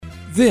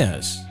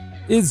This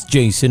is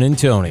Jason and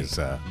Tony. It's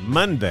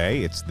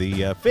Monday. It's the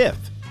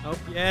 5th. Hope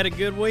you had a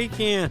good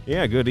weekend.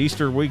 Yeah, good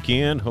Easter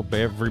weekend. Hope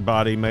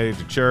everybody made it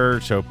to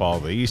church. Hope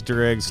all the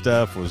Easter egg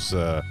stuff was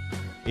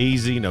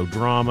easy, no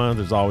drama.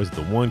 There's always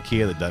the one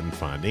kid that doesn't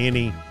find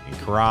any and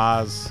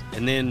cries.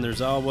 And then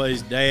there's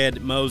always Dad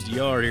that mows the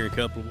yard here in a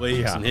couple of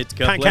weeks and hits a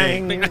couple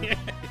of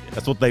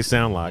That's what they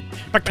sound like.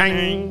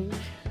 Hey,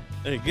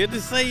 good to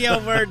see you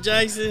over there,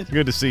 Jason.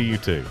 Good to see you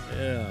too.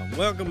 Yeah,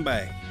 welcome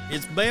back.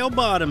 It's Bell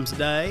Bottoms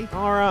Day.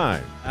 All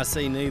right. I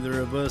see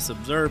neither of us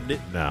observed it.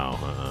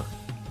 No,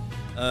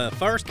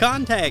 First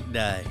Contact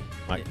Day.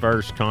 Like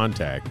first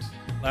contact.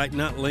 Like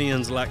not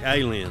lens, like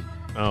alien.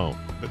 Oh,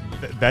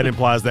 that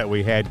implies that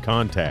we had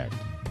contact.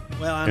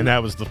 Well, and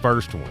that was the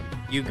first one.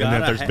 And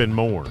that there's been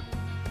more.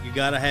 You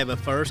got to have a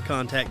first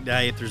contact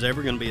day if there's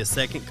ever going to be a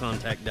second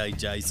contact day,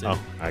 Jason. Oh,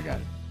 I got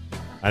it.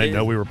 I didn't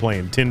know we were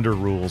playing Tinder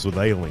rules with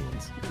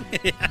aliens.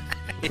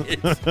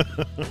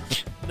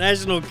 It's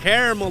National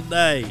Caramel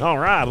Day. All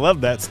right, I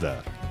love that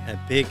stuff. And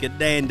Pick a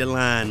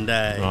Dandelion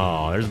Day.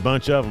 Oh, there's a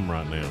bunch of them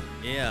right now.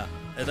 Yeah.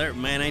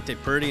 Man, ain't they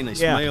pretty and they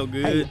smell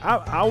good? Hey,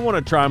 I want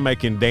to try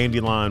making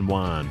dandelion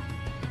wine.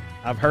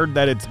 I've heard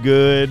that it's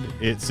good.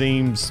 It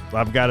seems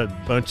I've got a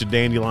bunch of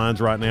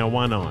dandelions right now.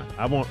 Why not?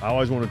 I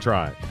always want to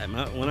try it.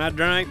 When I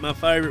drank, my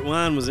favorite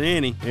wine was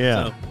Annie.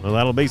 Yeah, so. Well,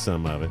 that'll be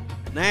some of it.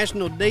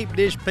 National Deep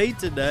Dish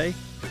Pizza Day.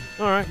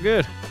 All right,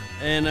 good.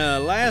 And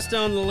last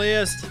on the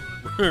list,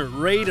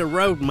 Read a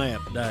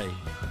Roadmap Day.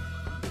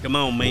 Come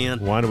on, man.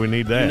 Why do we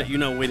need that? You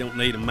know we don't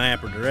need a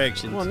map or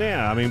directions. Well,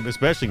 yeah, I mean,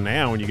 especially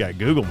now when you got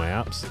Google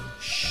Maps.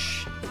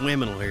 Shh,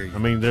 women will hear you. I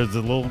mean, there's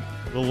a little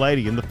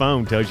lady in the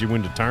phone tells you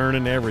when to turn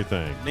and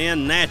everything.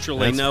 Men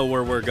naturally know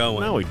where we're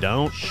going. No, we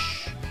don't.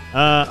 Shh.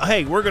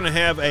 Hey, we're going to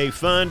have a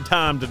fun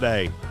time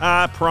today.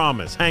 I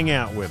promise. Hang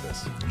out with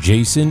us.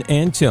 Jason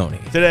and Tony.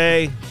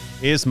 Today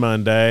is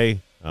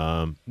Monday,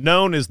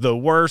 known as the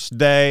worst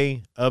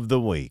day of the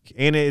week.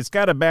 And it's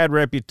got a bad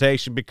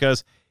reputation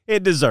because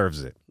it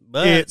deserves it.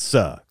 But it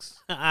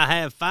sucks. I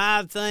have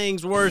 5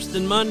 things worse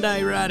than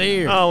Monday right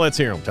here. Oh, let's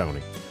hear them,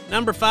 Tony.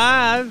 Number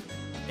 5,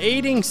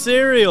 eating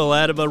cereal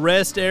out of a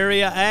rest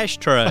area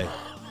ashtray.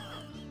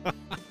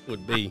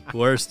 Would be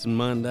worse than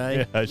Monday.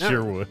 Yeah, I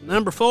sure would.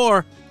 Number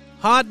 4,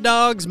 hot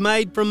dogs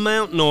made from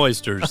mountain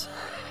oysters.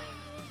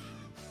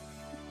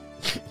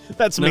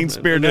 That's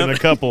mean-spirited in a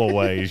couple of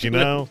ways, you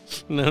know?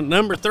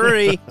 Number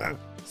 3,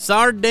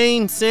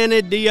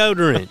 sardine-scented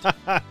deodorant.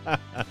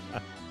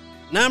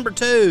 Number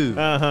 2,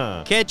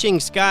 catching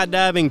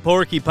skydiving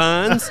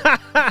porcupines.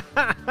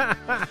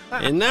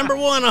 And number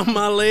 1 on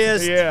my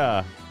list,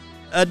 a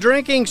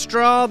drinking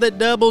straw that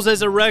doubles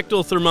as a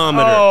rectal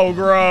thermometer. Oh,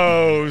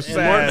 gross.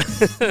 Bad.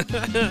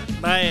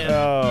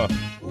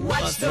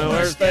 What's the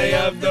worst day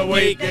of the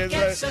week?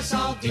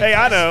 Hey,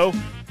 I know.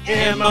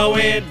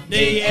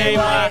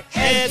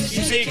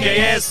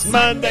 MONDAYSUCKS.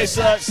 Monday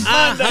sucks.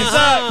 Monday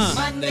sucks.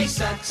 Monday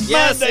sucks.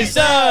 Yes, it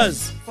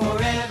does.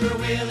 Forever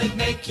will it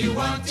make you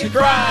want to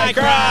cry,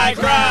 cry,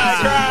 cry,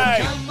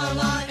 cry. Come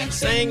along and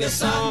sing a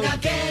song. Now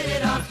get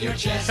it off your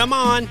chest. Come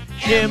on.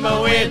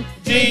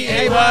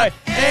 MONDAYSUCKS.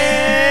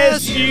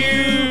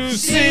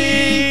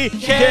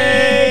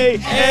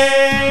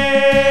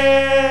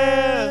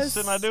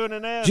 Am I doing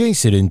an S?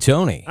 Jason and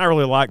Tony. I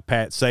really like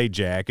Pat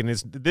Sajak, and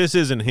this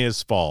isn't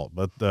his fault,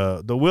 but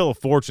the Wheel of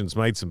Fortune's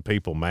made some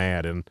people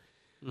mad, and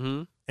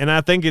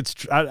I think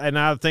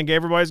I think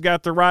everybody's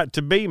got the right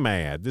to be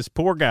mad. This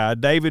poor guy,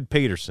 David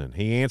Peterson,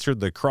 he answered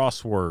the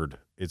crossword.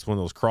 It's one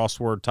of those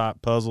crossword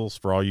type puzzles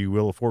for all you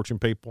Wheel of Fortune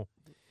people.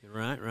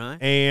 Right.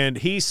 And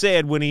he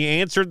said when he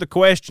answered the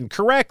question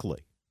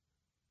correctly,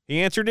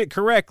 he answered it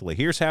correctly.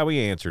 Here's how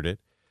he answered it.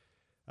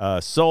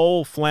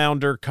 Sole,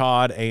 flounder,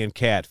 cod, and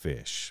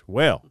catfish.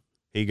 Well,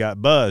 he got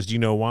buzzed. You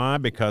know why?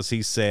 Because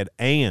he said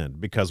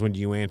and. Because when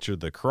you answer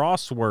the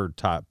crossword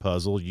type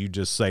puzzle, you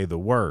just say the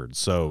word.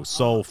 So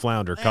sole,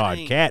 flounder, cod,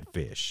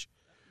 catfish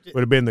would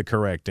have been the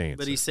correct answer.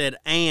 But he said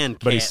and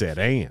catfish. But he said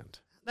and.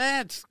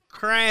 That's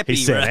crappy.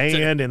 He said right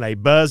and they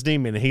buzzed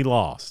him, and he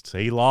lost.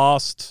 He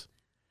lost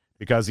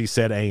because he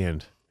said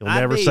and. He'll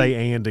never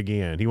say and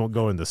again. He won't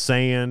go in the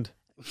sand.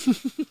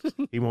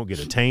 He won't get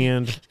a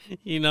tan.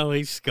 You know,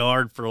 he's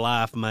scarred for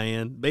life,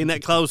 man. Being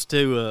that close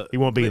to he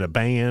won't be in a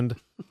band.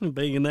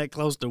 Being that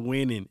close to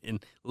winning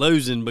and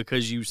losing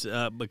because He'll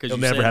you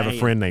never have a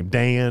friend named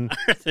Dan.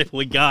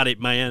 We got it,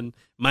 man.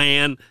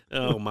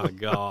 Oh my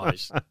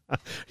gosh.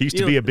 He used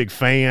to be a big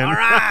fan. All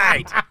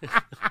right.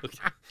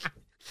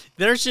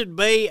 There should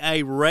be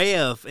a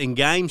ref in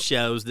game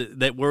shows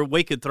that where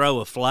we could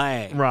throw a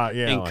flag, right?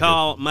 Yeah, and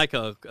make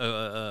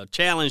a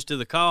challenge to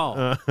the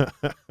call.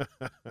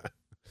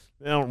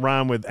 They don't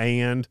rhyme with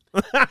and.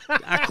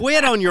 I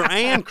quit on your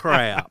and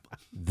crap.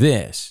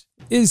 This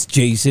is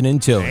Jason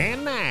and Tony.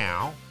 And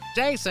now,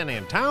 Jason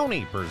and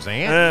Tony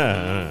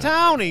present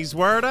Tony's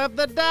Word of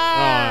the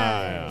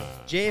Day.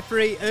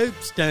 Jeffrey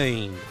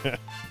Epstein.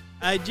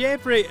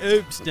 Jeffrey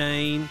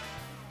Epstein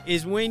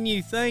is when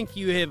you think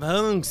you have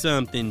hung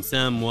something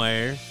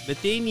somewhere, but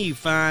then you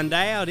find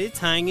out it's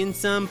hanging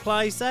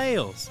someplace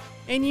else.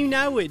 And you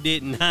know it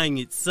didn't hang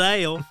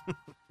itself.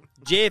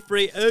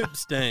 Jeffrey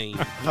Epstein.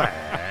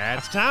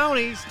 That's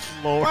Tony's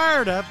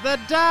word of the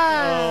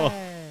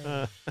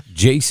day.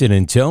 Jason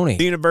and Tony.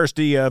 The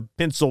University of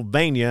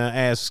Pennsylvania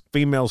asks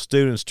female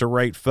students to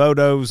rate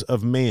photos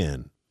of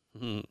men.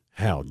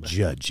 How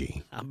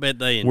judgy. I bet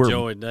they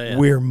enjoyed that.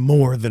 We're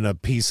more than a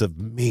piece of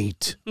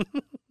meat.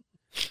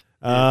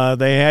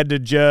 They had to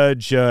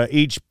judge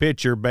each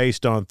picture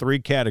based on 3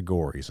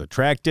 categories: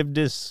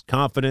 attractiveness,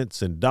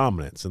 confidence, and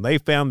dominance. And they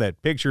found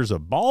that pictures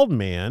of bald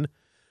men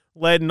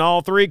led in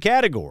all 3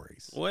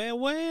 categories.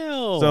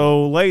 Well.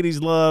 So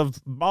ladies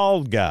love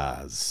bald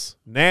guys,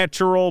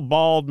 natural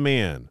bald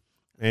men,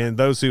 and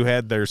those who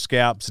had their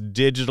scalps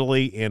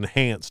digitally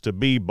enhanced to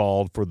be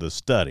bald for the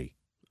study.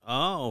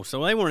 Oh,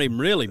 so they weren't even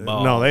really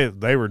bald. No,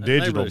 they were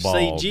digital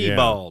bald. CG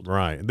bald.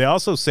 Right. They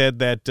also said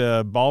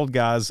that bald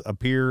guys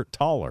appear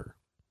taller.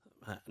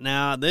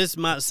 Now, this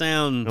might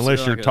sound...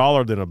 Unless you're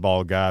taller than a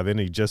bald guy, then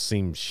he just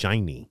seems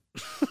shiny.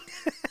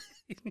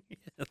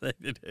 Yeah,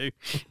 they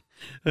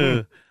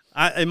do.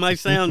 It may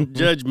sound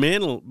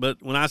judgmental,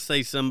 but when I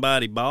say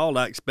somebody bald,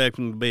 I expect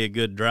them to be a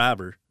good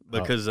driver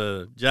because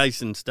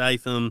Jason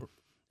Statham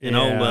and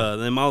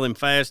all them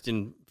Fast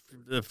and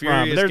the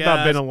Furious but there's guys.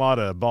 not been a lot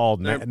of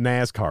bald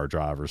NASCAR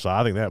drivers, so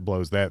I think that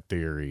blows that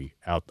theory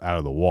out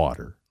of the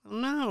water.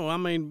 No, I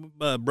mean,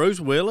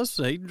 Bruce Willis,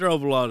 he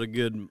drove a lot of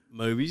good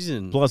movies.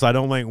 And Plus, I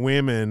don't think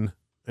women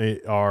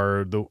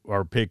are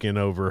picking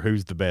over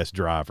who's the best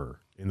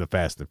driver in the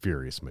Fast and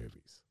Furious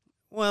movies.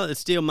 Well,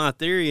 it's still my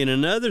theory. And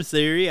another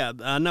theory,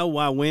 I know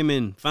why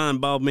women find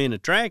bald men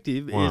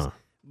attractive is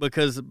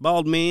because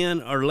bald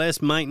men are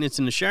less maintenance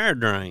in the shower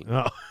drain.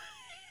 Oh.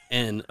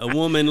 And a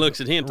woman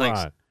looks at him and thinks,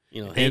 Right.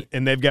 you know,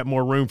 And they've got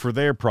more room for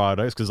their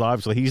products because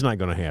obviously he's not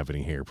going to have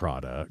any hair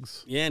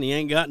products. yeah, and he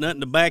ain't got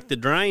nothing to back the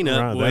drain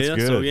up Right, that's with,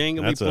 good. so he ain't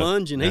going to be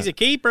plunging. He's a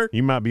keeper.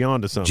 You might be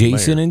onto something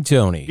Jason there. and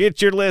Tony.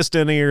 Get your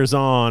listening ears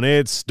on.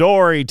 It's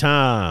story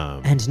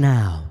time. And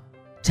now,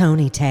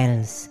 Tony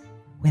Tells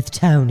with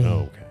Tony.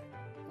 Okay.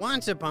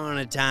 Once upon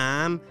a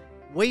time,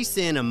 we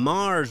sent a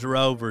Mars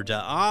rover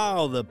to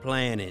all the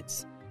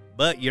planets,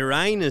 but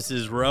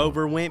Uranus's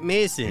rover went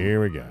missing. Here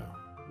we go.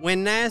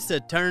 When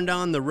NASA turned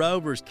on the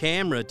rover's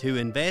camera to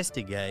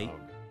investigate,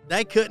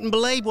 they couldn't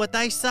believe what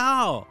they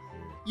saw.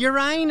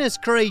 Uranus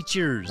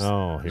creatures.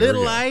 Oh, here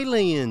Little we go.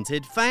 aliens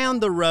had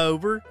found the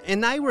rover,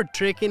 and they were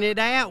tricking it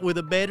out with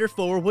a better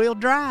four-wheel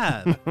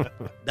drive.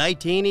 They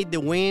tinted the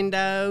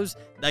windows,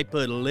 they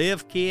put a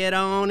lift kit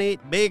on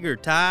it, bigger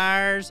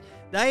tires.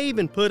 They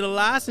even put a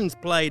license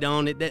plate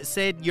on it that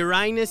said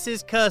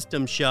Uranus's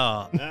Custom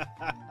Shop.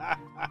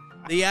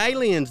 The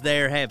aliens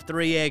there have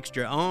 3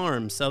 extra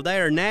arms, so they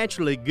are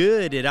naturally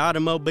good at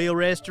automobile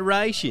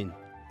restoration.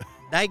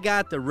 They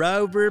got the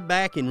rover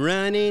back and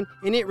running,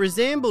 and it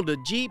resembled a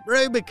Jeep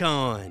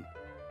Rubicon.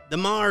 The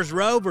Mars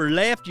rover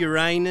left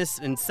Uranus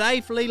and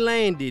safely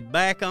landed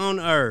back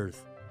on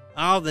Earth.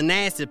 All the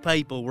NASA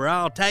people were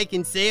all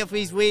taking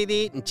selfies with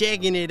it and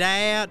checking it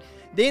out.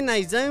 Then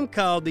they Zoom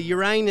called the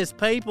Uranus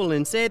people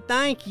and said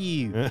thank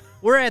you.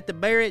 We're at the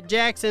Barrett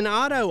Jackson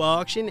auto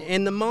auction,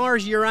 and the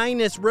Mars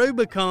Uranus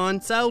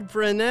Rubicon sold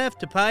for enough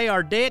to pay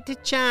our debt to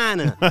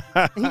China.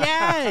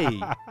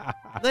 Yay!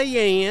 The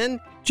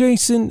end.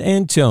 Jason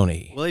and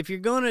Tony. Well, if you're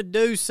going to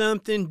do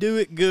something, do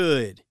it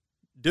good.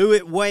 Do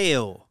it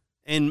well.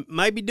 And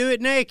maybe do it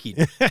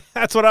naked.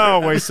 That's what I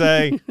always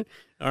say.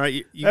 All right,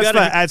 you That's, got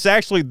to... that's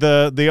actually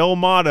the old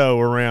motto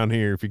around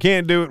here. If you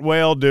can't do it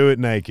well, do it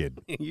naked.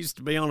 It used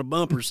to be on a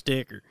bumper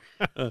sticker.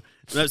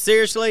 No,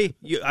 seriously,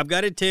 I've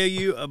got to tell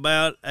you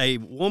about a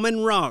woman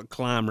rock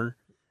climber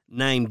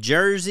named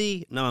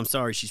Jersey. No, I'm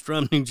sorry, she's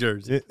from New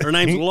Jersey. Her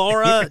name's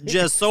Laura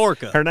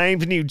Jasorka. Her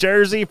name's New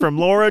Jersey from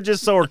Laura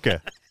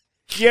Jasorka.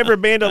 You ever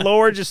been to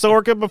Laura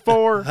Jasorka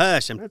before?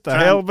 Hush, That's a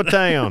hell of a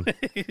town.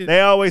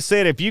 They always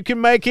said if you can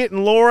make it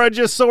in Laura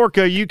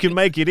Jasorka, you can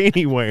make it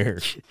anywhere.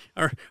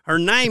 Her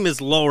name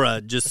is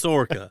Laura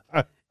Jasorka.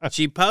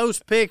 She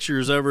posts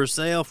pictures of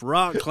herself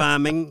rock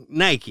climbing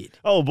naked.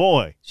 Oh,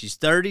 boy. She's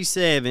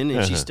 37,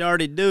 and she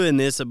started doing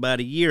this about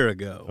a year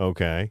ago.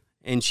 Okay.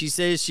 And she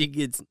says she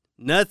gets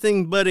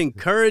nothing but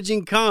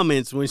encouraging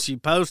comments when she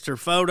posts her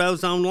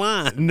photos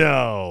online.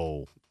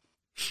 No.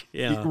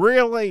 Yeah.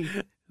 Really?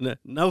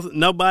 No,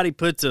 nobody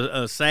puts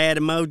a sad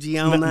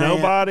emoji on that.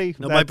 Nobody?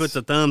 Nobody puts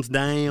a thumbs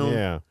down.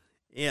 Yeah.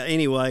 Yeah.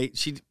 Anyway,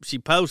 she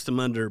posts them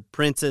under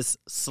Princess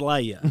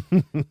Slaya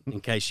in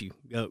case you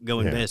go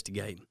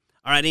investigating.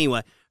 All right.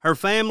 Anyway, her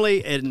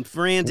family and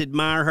friends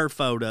admire her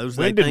photos.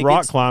 When did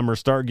rock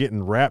climbers start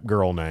getting rap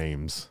girl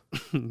names?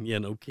 Yeah,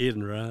 no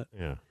kidding, right?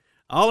 Yeah.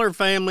 All her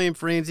family and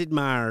friends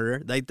admire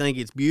her. They think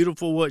it's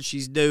beautiful what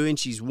she's doing.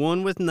 She's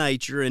one with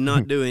nature and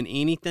not doing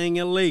anything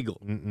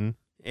illegal. Mm-mm.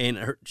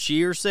 And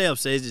she herself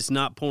says it's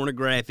not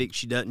pornographic.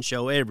 She doesn't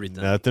show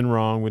everything. Nothing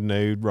wrong with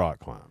nude rock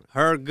climbing.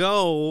 Her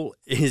goal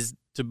is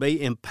to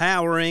be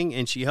empowering,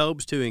 and she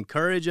hopes to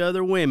encourage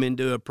other women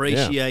to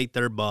appreciate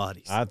their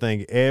bodies. I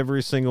think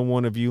every single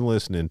one of you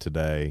listening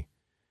today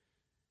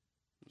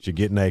should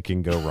get naked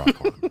and go rock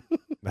climbing.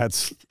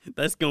 That's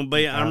gonna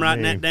be. I'm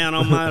writing that down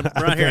on my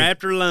right here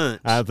after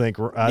lunch. I think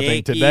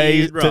Nick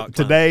today's is rock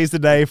today's the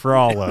day for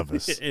all of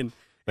us.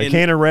 They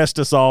can't arrest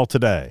us all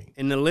today.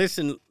 And now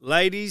listen,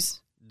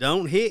 ladies,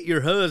 don't hit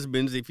your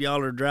husbands if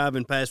y'all are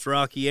driving past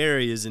rocky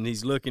areas and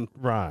he's looking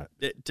right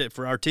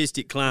for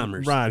artistic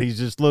climbers. Right, he's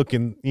just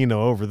looking,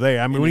 over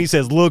there. I mean, when he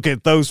says look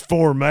at those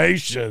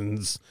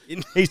formations,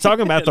 he's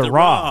talking about the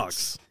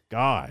rocks.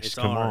 Gosh,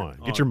 come on.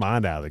 Get your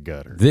mind out of the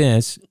gutter.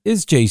 This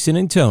is Jason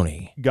and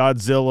Tony.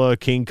 Godzilla,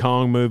 King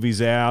Kong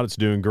movie's out. It's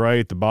doing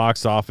great at the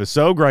box office.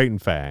 So great, in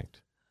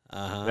fact,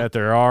 that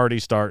they're already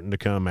starting to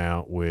come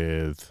out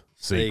with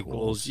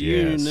sequels.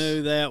 You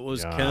knew that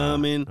was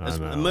coming.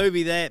 A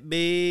movie that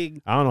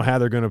big. I don't know how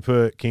they're going to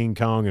put King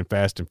Kong and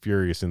Fast and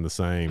Furious in the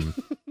same.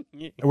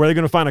 Where are they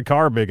going to find a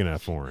car big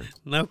enough for him?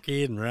 No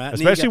kidding, right?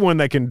 Especially when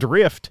they can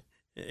drift.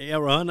 Yeah,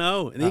 well, I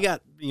know. And he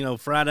got,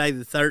 Friday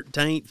the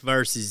 13th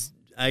versus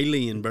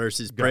Alien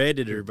versus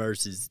Predator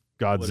versus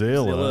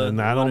Godzilla, and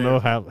I don't know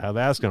how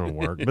that's going to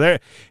work.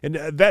 But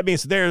that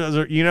means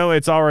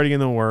it's already in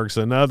the works.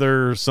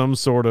 Some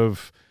sort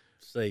of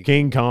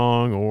King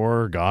Kong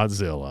or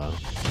Godzilla.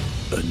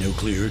 A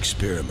nuclear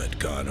experiment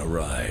gone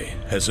awry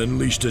has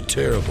unleashed a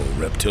terrible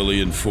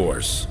reptilian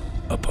force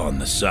upon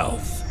the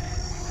South.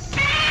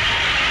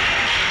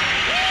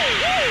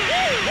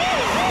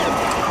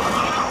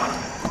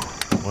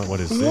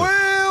 What is this?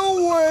 Well.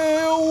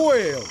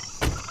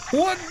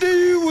 What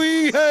do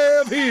we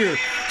have here?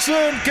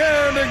 Some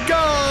kind of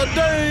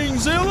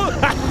god-dang-zilla?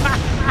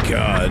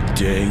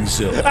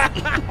 God-dang-zilla.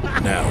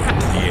 Now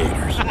in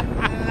theaters.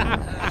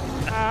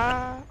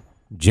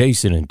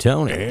 Jason and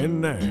Tony.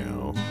 And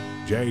now,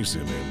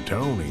 Jason and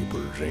Tony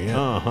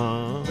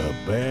present the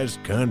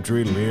best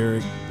country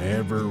lyric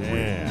ever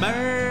written.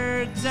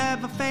 Birds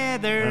of a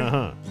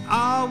feather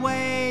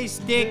always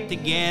stick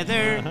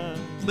together,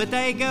 but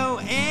they go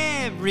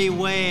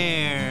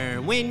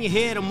everywhere when you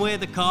hit them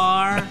with a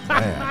car.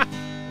 That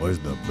was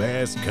the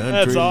best country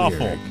That's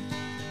awful. lyric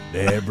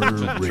ever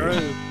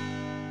written.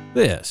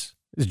 This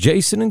is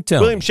Jason and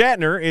Tony. William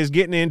Shatner is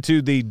getting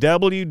into the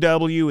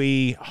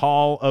WWE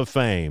Hall of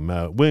Fame.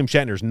 William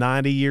Shatner's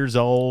 90 years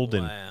old,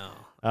 and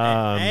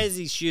as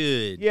he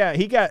should. Yeah,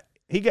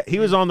 he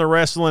was on the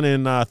wrestling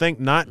in I think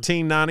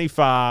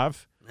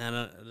 1995. I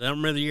don't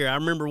remember the year. I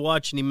remember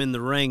watching him in the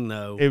ring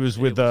though. It was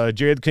with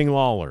Jerry the King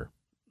Lawler.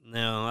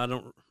 No, I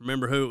don't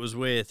remember who it was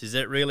with. Is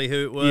that really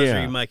who it was, or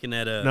are you making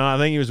that up? No, I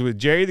think he was with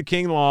Jerry the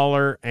King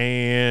Lawler,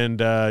 and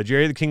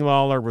Jerry the King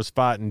Lawler was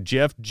fighting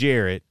Jeff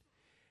Jarrett.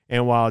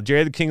 And while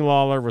Jerry the King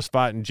Lawler was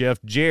fighting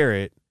Jeff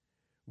Jarrett,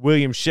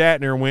 William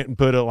Shatner went and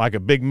put a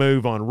big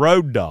move on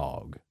Road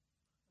Dogg.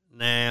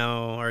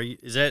 Now,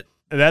 is that?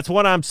 That's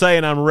what I'm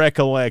saying. I'm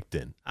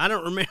recollecting. I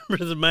don't remember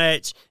the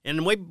match,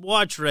 and we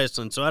watch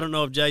wrestling, so I don't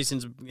know if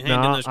Jason's handing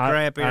us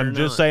crap here. I'm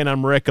just saying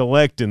I'm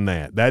recollecting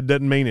that. That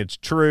doesn't mean it's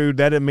true.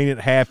 That doesn't mean it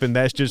happened.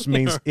 That just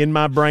means in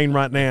my brain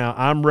right now,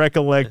 I'm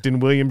recollecting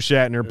William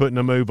Shatner putting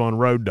a move on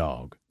Road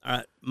Dogg. All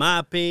right, my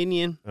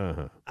opinion,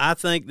 I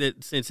think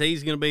that since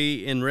he's going to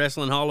be in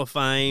Wrestling Hall of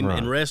Fame,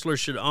 and wrestlers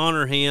should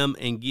honor him,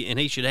 and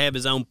he should have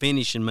his own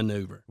finishing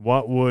maneuver.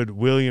 What would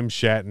William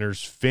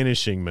Shatner's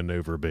finishing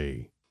maneuver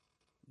be?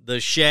 The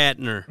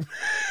Shatner.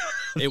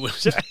 It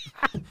was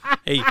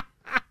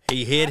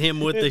he hit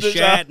him with the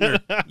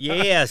Shatner.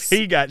 Yes.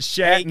 He got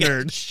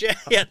Shatnered.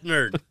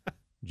 Shatnered.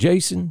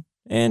 Jason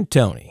and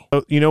Tony.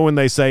 When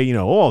they say,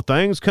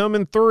 things come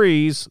in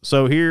threes.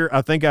 So here,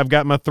 I think I've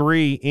got my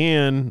 3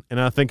 in,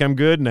 and I think I'm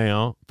good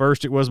now.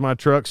 First, it was my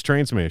truck's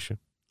transmission.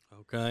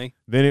 Okay.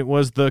 Then it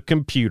was the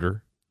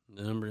computer.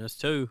 That's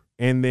 2.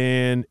 And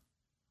then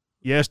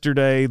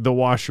yesterday, the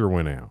washer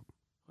went out.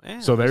 Yeah,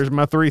 so there's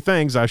my 3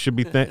 things. I should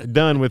be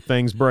done with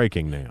things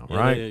breaking now,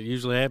 right? It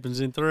usually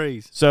happens in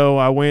 3s. So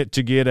I went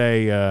to get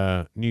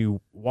a new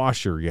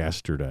washer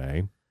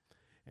yesterday,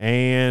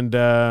 and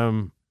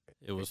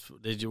it was.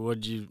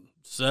 Would you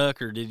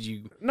suck, or did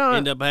you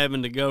end up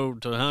having to go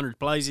to 100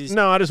 places?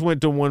 No, I just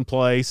went to one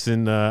place,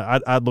 and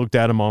I looked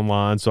at them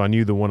online, so I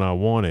knew the one I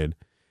wanted.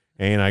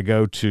 And I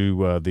go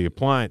to the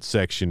appliance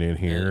section in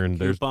here, and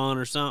there's coupon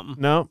or something.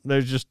 No,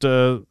 there's just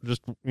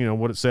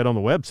what it said on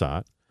the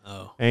website.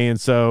 Oh. And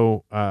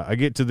so I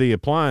get to the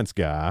appliance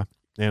guy,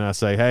 and I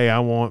say, hey, I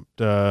want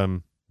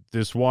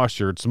this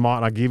washer.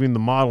 I give him the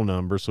model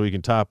number so he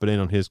can type it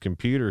in on his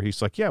computer.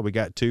 He's like, yeah, we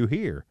got 2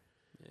 here.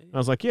 I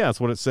was like, yeah, that's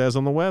what it says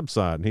on the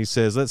website. And he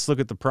says, let's look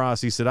at the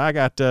price. He said, I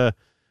got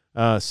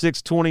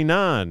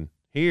 $629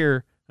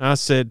 here. And I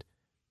said,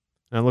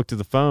 and I looked at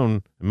the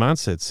phone, and mine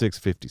said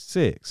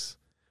 $656.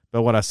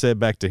 But what I said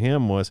back to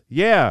him was,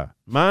 yeah,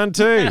 mine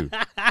too.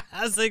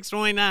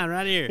 $629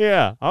 right here.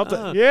 Yeah,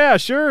 yeah,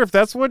 sure, if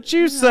that's what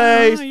you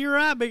say. You're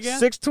right, big guy.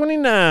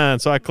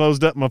 $629. So I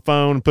closed up my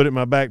phone and put it in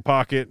my back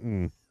pocket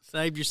and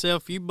saved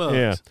yourself a few bucks.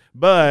 Yeah,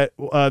 but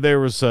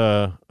there was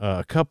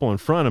a couple in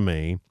front of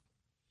me,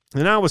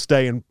 and I was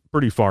staying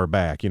pretty far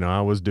back.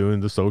 I was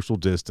doing the social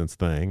distance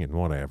thing and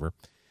whatever,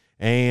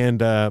 and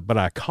but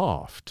I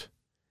coughed,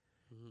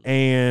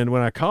 and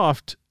when I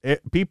coughed,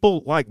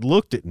 people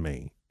looked at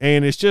me.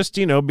 And it's just,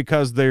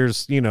 because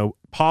there's,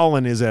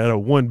 pollen is at a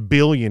 1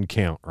 billion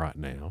count right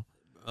now.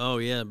 Oh,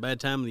 yeah, bad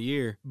time of the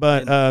year.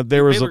 But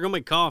there was people are going to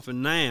be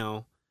coughing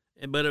now.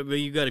 But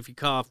if you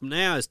cough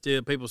now,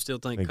 people still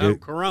think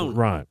corona.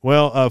 Right.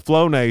 Well,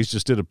 Flonase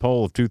just did a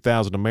poll of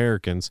 2,000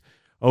 Americans.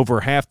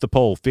 Over half the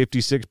poll,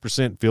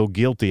 56% feel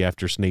guilty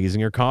after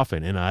sneezing or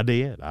coughing, and I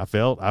did. I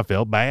felt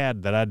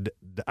bad that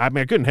I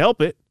couldn't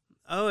help it.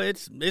 Oh,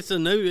 it's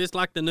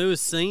like the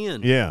newest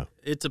sin. Yeah.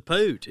 It's a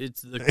poot.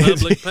 It's the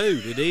public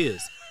poot. It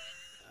is.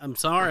 I'm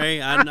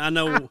sorry. I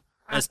know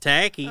that's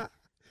tacky,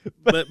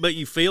 but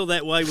you feel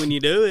that way when you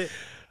do it.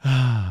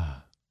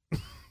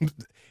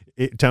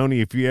 Tony,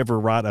 if you ever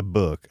write a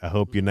book, I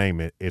hope you name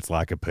it It's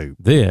Like a Poop.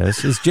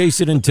 This is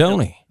Jason and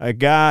Tony. A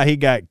guy, he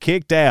got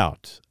kicked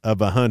out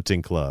of a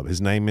hunting club. His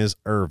name is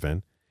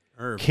Irvin.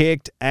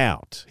 Kicked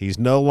out. He's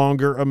no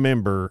longer a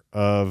member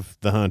of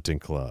the hunting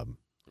club.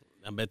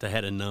 I bet they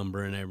had a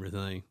number and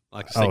everything.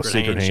 Like a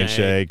secret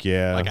handshake,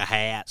 yeah. Like a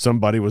hat.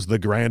 Somebody was the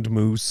Grand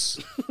Moose.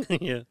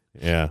 Yeah.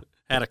 Yeah.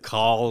 Had a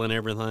call and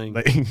everything.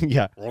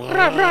 Yeah.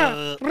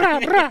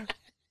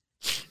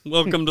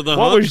 Welcome to the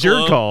What Hunt was your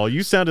Club. call?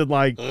 You sounded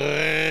like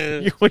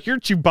you're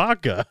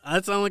Chewbacca.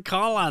 That's the only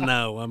call I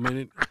know. I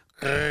mean,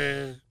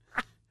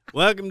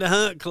 welcome to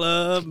Hunt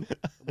Club.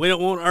 We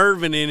don't want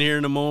Irvin in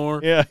here no more.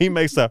 Yeah, he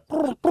makes a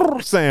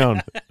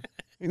sound.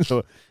 He's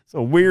a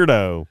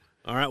weirdo.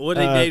 All right, what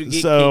did he do to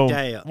get kicked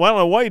out? Well, I don't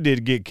know what he did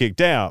to get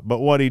kicked out, but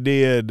what he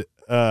did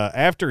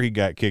after he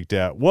got kicked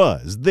out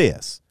was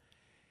this.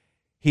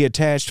 He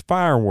attached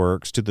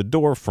fireworks to the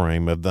door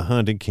frame of the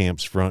hunting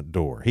camp's front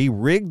door. He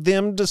rigged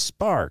them to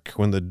spark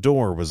when the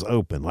door was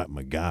open like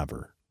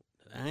MacGyver.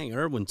 Dang,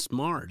 Irwin's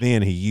smart.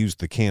 Then he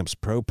used the camp's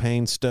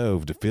propane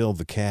stove to fill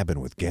the cabin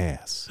with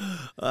gas.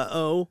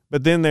 Uh-oh.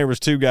 But then there was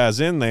two guys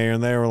in there,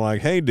 and they were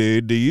like, hey,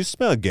 dude, do you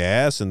smell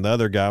gas? And the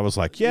other guy was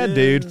like, yeah,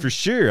 dude, for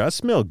sure. I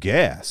smell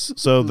gas.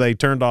 So they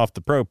turned off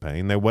the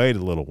propane. They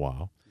waited a little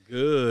while.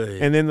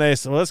 Good. And then they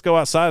said, well, let's go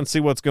outside and see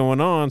what's going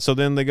on. So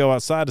then they go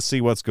outside to see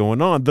what's going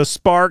on. The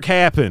spark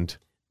happened,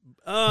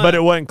 but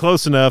it wasn't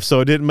close enough, so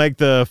it didn't make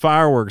the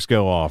fireworks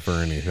go off or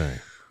anything.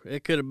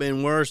 It could have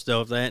been worse,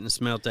 though, if they hadn't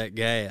smelt that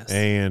gas.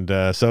 And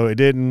so it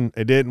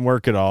didn't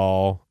work at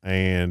all.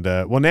 And,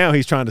 well, now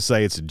he's trying to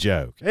say it's a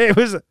joke. It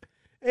was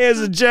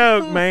a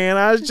joke, man.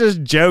 I was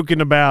just joking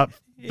about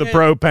the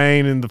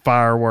propane and the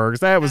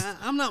fireworks. That was.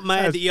 I'm not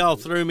mad that y'all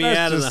threw me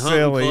out of the hunting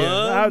silly.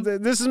 club.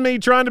 This is me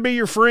trying to be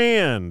your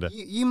friend.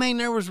 You mean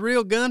there was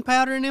real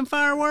gunpowder in them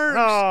fireworks?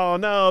 Oh,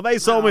 no. They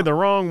sold me the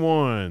wrong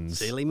ones.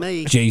 Silly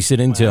me. Jason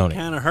and Tony. It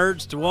kind of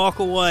hurts to walk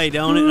away,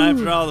 don't it,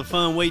 after all the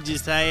fun we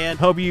just had?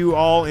 Hope you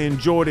all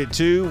enjoyed it,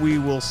 too. We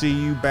will see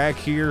you back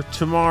here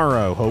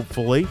tomorrow,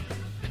 hopefully.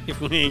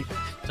 If we ain't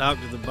talk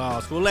to the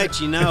boss. We'll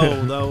let you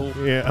know, though.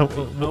 Yeah,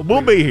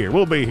 we'll be here.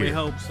 We'll be here. We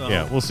hope so.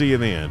 Yeah, we'll see you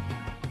then.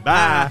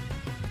 Bye.